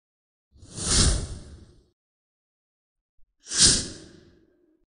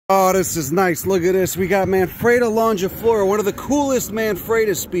Oh, this is nice. Look at this. We got Manfreda longiflora, one of the coolest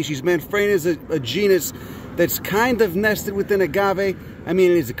Manfreda species. Manfreda is a genus that's kind of nested within agave. I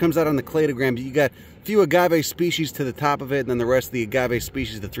mean, it comes out on the cladogram, but you got a few agave species to the top of it, and then the rest of the agave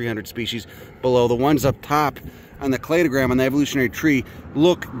species, the 300 species below. The ones up top on the cladogram, on the evolutionary tree,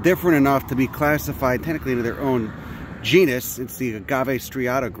 look different enough to be classified technically into their own genus. It's the agave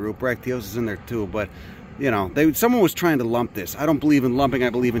striata group. Bracteosa is in there too, but you know, someone was trying to lump this. I don't believe in lumping,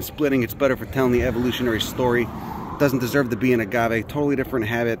 I believe in splitting. It's better for telling the evolutionary story. Doesn't deserve to be an agave, totally different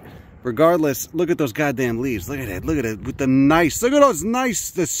habit. Regardless, look at those goddamn leaves. Look at it, with the nice, look at those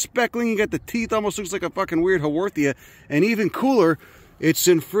nice, the speckling, you got the teeth, almost looks like a fucking weird Haworthia. And even cooler, it's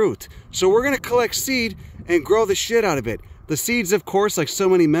in fruit. So we're gonna collect seed and grow the shit out of it. The seeds, of course, like so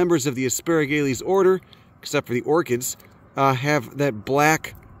many members of the Asparagales order, except for the orchids, have that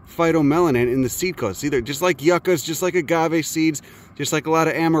black phytomelanin in the seed coat. See, they're just like yuccas, just like agave seeds, just like a lot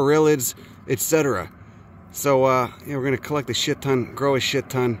of amaryllids, etc. So yeah, we're gonna collect a shit ton, grow a shit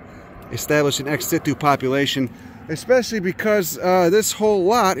ton, establish an ex situ population, especially because this whole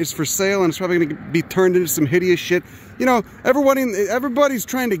lot is for sale and it's probably gonna be turned into some hideous shit. You know, everybody's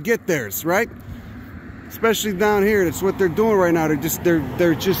trying to get theirs, right? Especially down here. That's what they're doing right now. They're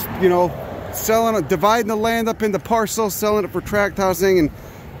just you know, selling it, dividing the land up into parcels, selling it for tract housing, and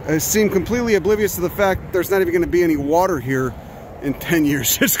seem completely oblivious to the fact that there's not even going to be any water here in 10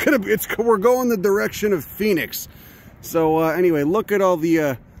 years. We're going the direction of Phoenix. So anyway, look at all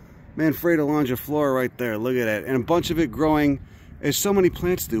the Manfreda longiflora right there. Look at that, and a bunch of it growing as so many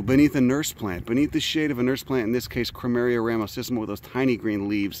plants do beneath a nurse plant, beneath the shade of a nurse plant. In this case, Chromeria ramosissima with those tiny green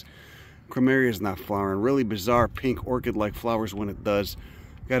leaves. Chromeria is not flowering. Really bizarre pink orchid-like flowers when it does.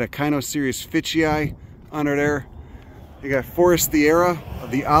 Got a Echinocereus fitchii under there. You got Forestiera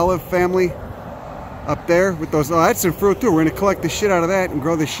of the olive family up there with those. Oh, that's some fruit too. We're going to collect the shit out of that and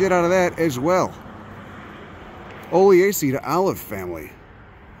grow the shit out of that as well. Oleaceae, the olive family.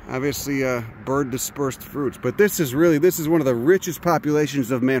 Obviously, bird dispersed fruits. But this is one of the richest populations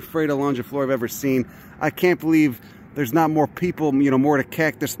of Manfreda longiflora I've ever seen. I can't believe there's not more people, you know, more to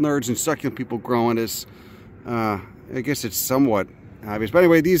cactus nerds and succulent people growing this. I guess it's somewhat obvious. But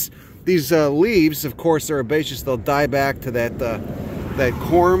anyway, these leaves, of course, are herbaceous. They'll die back to that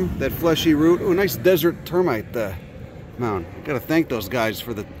corm, that fleshy root. Oh, nice desert termite mound. Got to thank those guys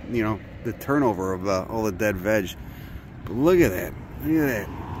for the, you know, the turnover of all the dead veg. But look at that. Look at that.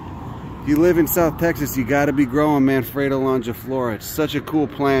 If you live in South Texas, you got to be growing Manfreda longiflora. It's such a cool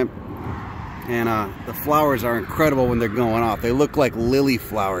plant, and the flowers are incredible when they're going off. They look like lily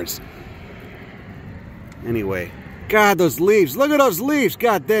flowers. Anyway, God, those leaves. Look at those leaves.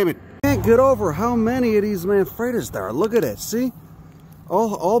 God damn it. Can't get over how many of these Manfredas there are. Look at it. See?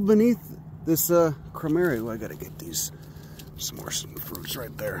 All beneath this Chromeria. Well, I gotta get these some fruits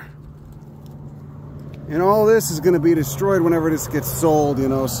right there. And all this is gonna be destroyed whenever this gets sold. You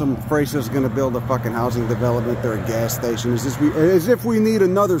know, some Frasia's gonna build a fucking housing development or a gas station. As if we need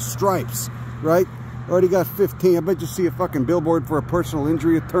another Stripes, right? Already got 15. I bet you see a fucking billboard for a personal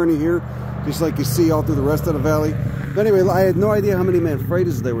injury attorney here, just like you see all through the rest of the valley. But anyway, I had no idea how many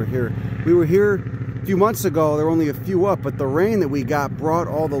Manfredas there were here. We were here a few months ago. There were only a few up, but the rain that we got brought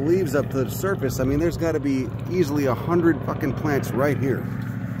all the leaves up to the surface. I mean, there's got to be easily 100 fucking plants right here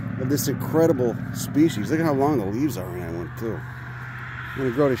of this incredible species. Look at how long the leaves are in that one, too. I'm going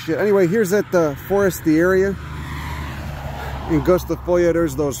to grow to shit. Anyway, here's at the Forestiera. Angustifolia,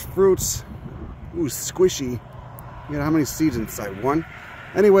 there's those fruits. Ooh, squishy. You know, how many seeds inside? One?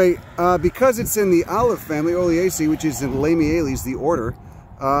 Anyway, because it's in the olive family, Oleaceae, which is in Lamiales, the order,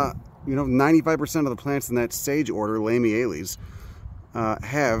 you know, 95% of the plants in that sage order, Lamiales,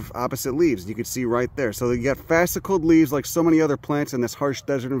 have opposite leaves. You can see right there. So you got fascicled leaves like so many other plants in this harsh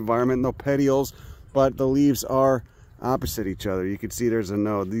desert environment. No petioles, but the leaves are opposite each other. You can see there's a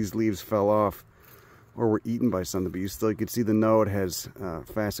node. These leaves fell off or were eaten by something, but you can see the node has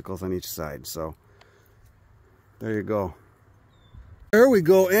fascicles on each side. So there you go. There we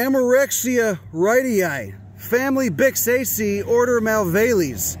go, Amarexia wrightii, family Bixaceae, order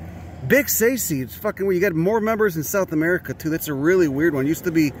Malvales. Bixaceae, it's fucking weird. You got more members in South America too. That's a really weird one. Used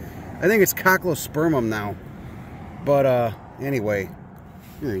to be, I think it's Cochlospermum now. But anyway,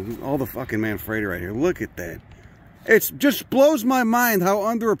 all the fucking Manfreda right here. Look at that. It just blows my mind how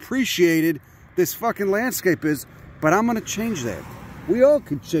underappreciated this fucking landscape is. But I'm gonna change that. We all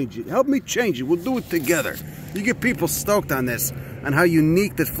can change it. Help me change it. We'll do it together. You get people stoked on this, on how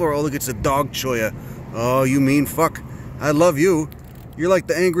unique this flora. Oh, look, it's a dog choya. Oh, you mean fuck. I love you. You're like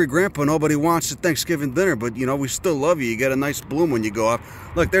the angry grandpa nobody wants at Thanksgiving dinner, but you know, we still love you. You get a nice bloom when you go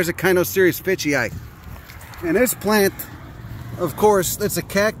off. Look, there's a Echinocereus fitchii. And this plant Of course, it's a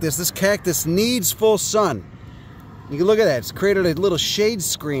cactus. This cactus needs full sun. You can look at that. It's created a little shade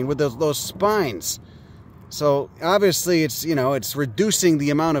screen with those spines. So obviously it's, you know, it's reducing the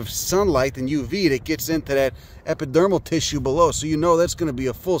amount of sunlight and UV that gets into that epidermal tissue below. So you know that's going to be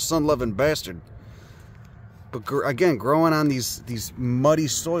a full sun-loving bastard. But again, growing on these muddy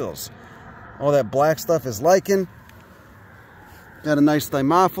soils. All that black stuff is lichen. Got a nice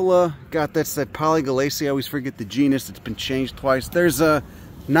Thymophila. Got that Polygalaceae. I always forget the genus. It's been changed twice. There's a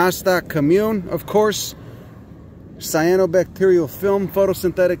Nostoc commune, of course. Cyanobacterial film,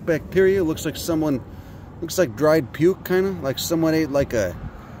 photosynthetic bacteria. Looks like dried puke, kind of. Like someone ate like a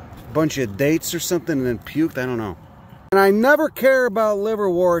bunch of dates or something and then puked. I don't know. And I never care about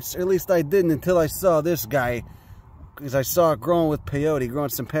liverworts. At least I didn't until I saw this guy. Because I saw it growing with peyote. Growing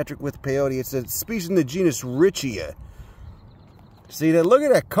St. Patrick with peyote. It's a species in the genus Richia. See that? Look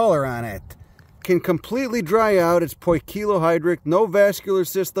at that color on it. Can completely dry out. It's poikilohydric. No vascular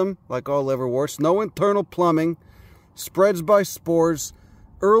system, like all liverworts. No internal plumbing. Spreads by spores.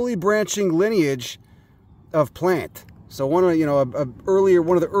 Early branching lineage of plant. So one of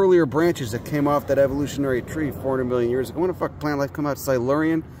one of the earlier branches that came off that evolutionary tree 400 million years ago. When the fuck plant life come out?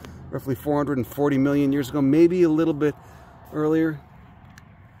 Silurian, roughly 440 million years ago, maybe a little bit earlier.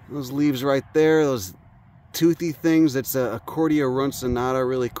 Those leaves right there, those toothy things. That's a Cordia runcinata,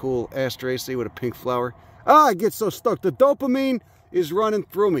 really cool Asteraceae with a pink flower. Ah, I get so stoked. The dopamine is running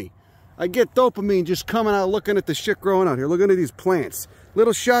through me. I get dopamine just coming out looking at the shit growing out here. Looking at these plants.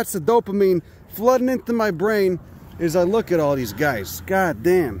 Little shots of dopamine flooding into my brain as I look at all these guys. God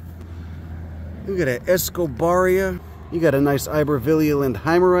damn. Look at that Escobaria. You got a nice Iberville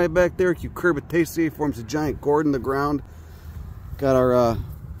Heimerite back there. Cucurbitaceae forms a giant gourd in the ground. Got our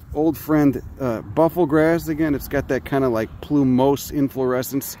old friend bufflegrass again. It's got that kind of like plumose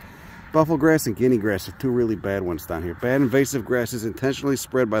inflorescence. Bufflegrass and guinea grass are two really bad ones down here. Bad invasive grasses intentionally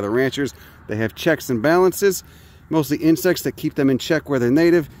spread by the ranchers. They have checks and balances. Mostly insects that keep them in check where they're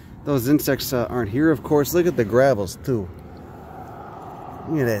native. Those insects aren't here, of course. Look at the gravels, too.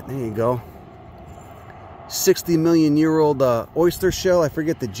 Look at that. There you go. 60 million year old oyster shell. I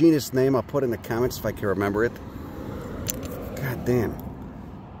forget the genus name. I'll put it in the comments if I can remember it. God damn.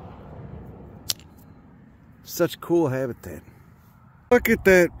 Such cool habitat. Look at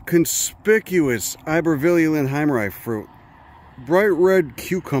that conspicuous Iberville Heimerite fruit. Bright red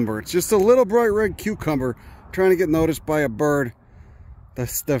cucumber. It's just a little bright red cucumber trying to get noticed by a bird.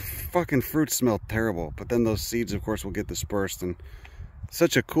 The fucking fruits smell terrible, but then those seeds, of course, will get dispersed. And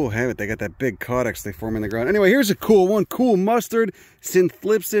such a cool habit. They got that big caudex they form in the ground. Anyway, here's a cool one. Cool mustard,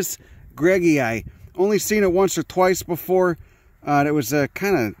 Synthlipsis gregii. Only seen it once or twice before. It was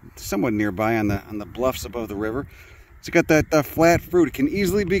kind of somewhat nearby on the bluffs above the river. It's got that flat fruit. It can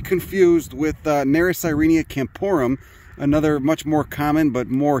easily be confused with Nereisirenia camporum, another much more common but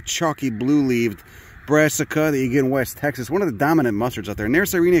more chalky blue-leaved brassica that you get in West Texas. One of the dominant mustards out there.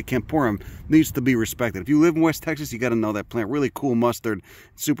 Nereisirenia camporum needs to be respected. If you live in West Texas, you got to know that plant. Really cool mustard,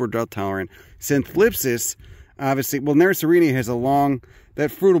 super drought tolerant. Synthlipsis, obviously, well, Nereisirenia has a long, that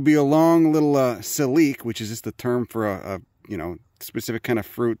fruit will be a long little silique, which is just the term for a specific kind of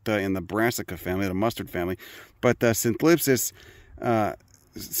fruit in the brassica family, the mustard family. But Synthlipsis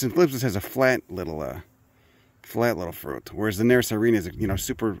has a flat little fruit, whereas the Nereisirenia is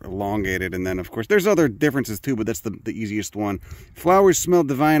super elongated. And then of course there's other differences too, but that's the easiest one. Flowers smell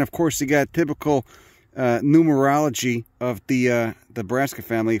divine. Of course, you got typical numerology of the brassica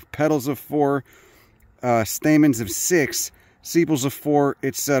family: petals of 4, stamens of 6, sepals of 4,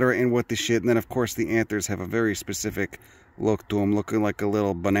 etc. And what the shit. And then of course the anthers have a very specific look to them, looking like a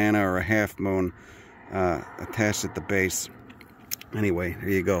little banana or a half moon attached at the base. Anyway, there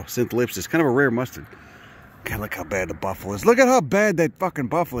you go. Synthlipsis, kind of a rare mustard. God, look how bad the buffalo is. Look at how bad that fucking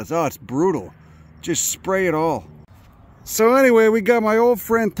buffalo is. Oh, it's brutal. Just spray it all. So anyway, we got my old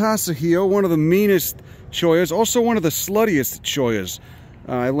friend Tasahio, one of the meanest choyas, also one of the sluttiest choyas.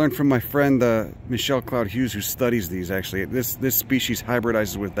 I learned from my friend Michelle Cloud Hughes, who studies these, actually. This species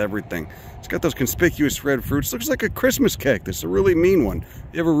hybridizes with everything. It's got those conspicuous red fruits. Looks like a Christmas cactus, a really mean one.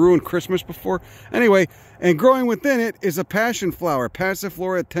 You ever ruined Christmas before? Anyway, and growing within it is a passion flower,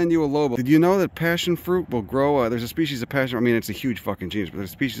 Passiflora tenuoloba. Did you know that passion fruit will grow? There's a species of passion, I mean, it's a huge fucking genus, but there's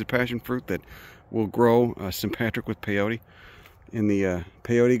a species of passion fruit that will grow St. Patrick with peyote in the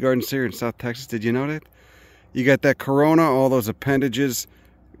peyote gardens here in South Texas. Did you know that? You got that corona, all those appendages,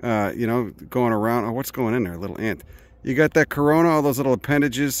 going around. Oh, what's going in there? A little ant. You got that corona, all those little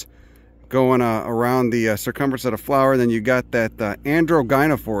appendages going around the circumference of the flower. Then you got that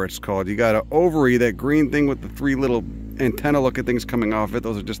androgynophore, it's called. You got an ovary, that green thing with the 3 little antenna looking things coming off it.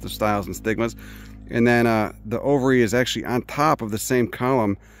 Those are just the styles and stigmas. And then the ovary is actually on top of the same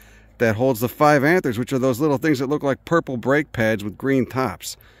column that holds the 5 anthers, which are those little things that look like purple brake pads with green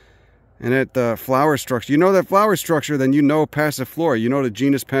tops. And that flower structure, you know that flower structure, then you know Passiflora. You know the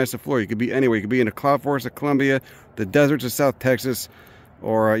genus Passiflora. You could be anywhere. You could be in the cloud forest of Colombia, the deserts of South Texas,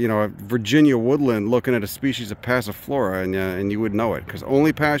 or you know, a Virginia woodland looking at a species of Passiflora, and you would know it, because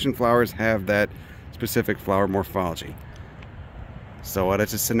only passion flowers have that specific flower morphology. So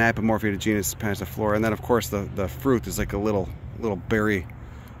that's a synapomorphy of the genus Passiflora. And then of course the fruit is like a little berry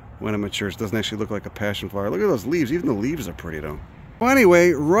when it matures. It doesn't actually look like a passion flower. Look at those leaves. Even the leaves are pretty though. Well,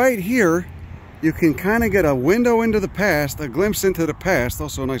 anyway, right here you can kind of get a window into the past, a glimpse into the past.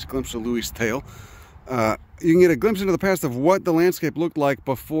 Also a nice glimpse of Louis' tail. You can get a glimpse into the past of what the landscape looked like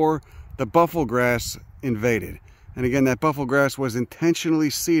before the buffalo grass invaded. And again, that buffalo grass was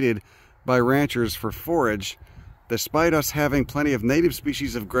intentionally seeded by ranchers for forage, despite us having plenty of native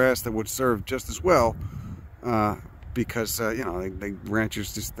species of grass that would serve just as well, because you know, the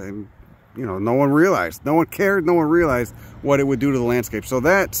ranchers just, you know, no one realized, no one cared, no one realized what it would do to the landscape. So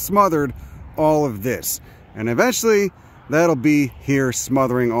that smothered all of this, and eventually that'll be here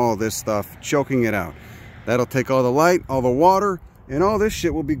smothering all this stuff, choking it out. That'll take all the light, all the water, and all this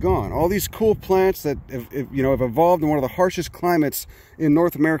shit will be gone. All these cool plants that have evolved in one of the harshest climates in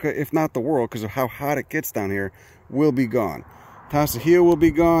North America, if not the world, because of how hot it gets down here, will be gone. Tassajillo will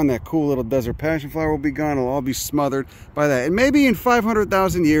be gone. That cool little desert passion flower will be gone. It'll all be smothered by that. And maybe in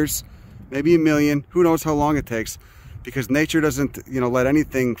 500,000 years, maybe a million, who knows how long it takes, because nature doesn't, you know, let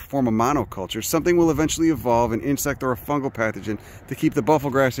anything form a monoculture. Something will eventually evolve, an insect or a fungal pathogen, to keep the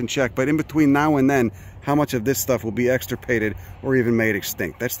buffalo grass in check. But in between now and then, how much of this stuff will be extirpated or even made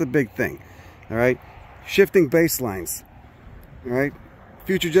extinct? That's the big thing. All right, shifting baselines. All right,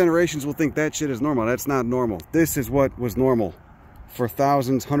 future generations will think that shit is normal. That's not normal. This is what was normal for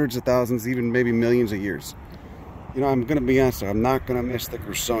thousands, hundreds of thousands, even maybe millions of years. You know, I'm going to be honest, I'm not going to miss the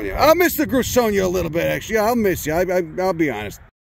Grussonia. I'll miss the Grussonia a little bit, actually. I'll miss you. I'll be honest.